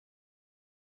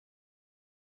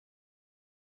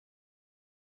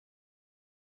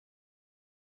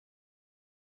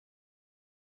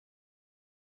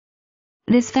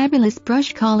This fabulous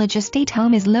Brush College Estate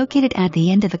home is located at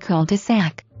the end of the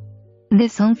cul-de-sac.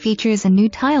 This home features a new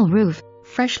tile roof,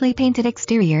 freshly painted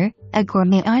exterior, a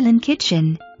gourmet island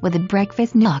kitchen, with a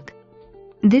breakfast nook.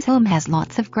 This home has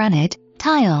lots of granite,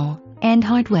 tile, and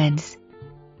hardwoods.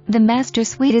 The master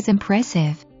suite is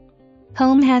impressive.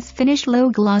 Home has finished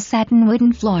low-gloss satin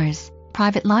wooden floors,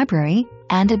 private library,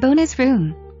 and a bonus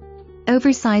room.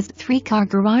 Oversized 3-car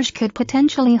garage could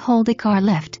potentially hold a car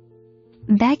lift.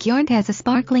 Backyard has a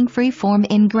sparkling free-form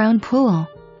in-ground pool.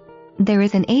 There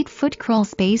is an 8-foot crawl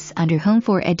space under home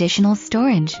for additional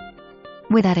storage.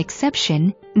 Without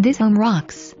exception, this home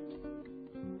rocks.